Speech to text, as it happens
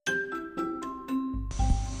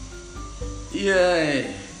Yeah,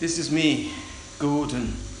 this is me,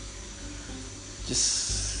 Gordon.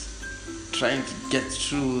 Just trying to get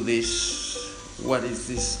through this. What is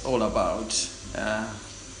this all about?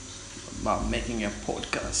 About making a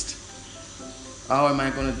podcast. How am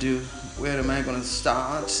I gonna do? Where am I gonna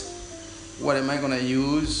start? What am I gonna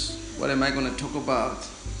use? What am I gonna talk about?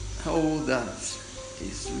 All that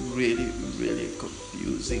is really, really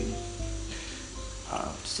confusing.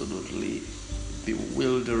 Absolutely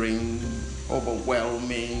bewildering,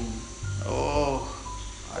 overwhelming. Oh,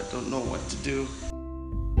 I don't know what to do.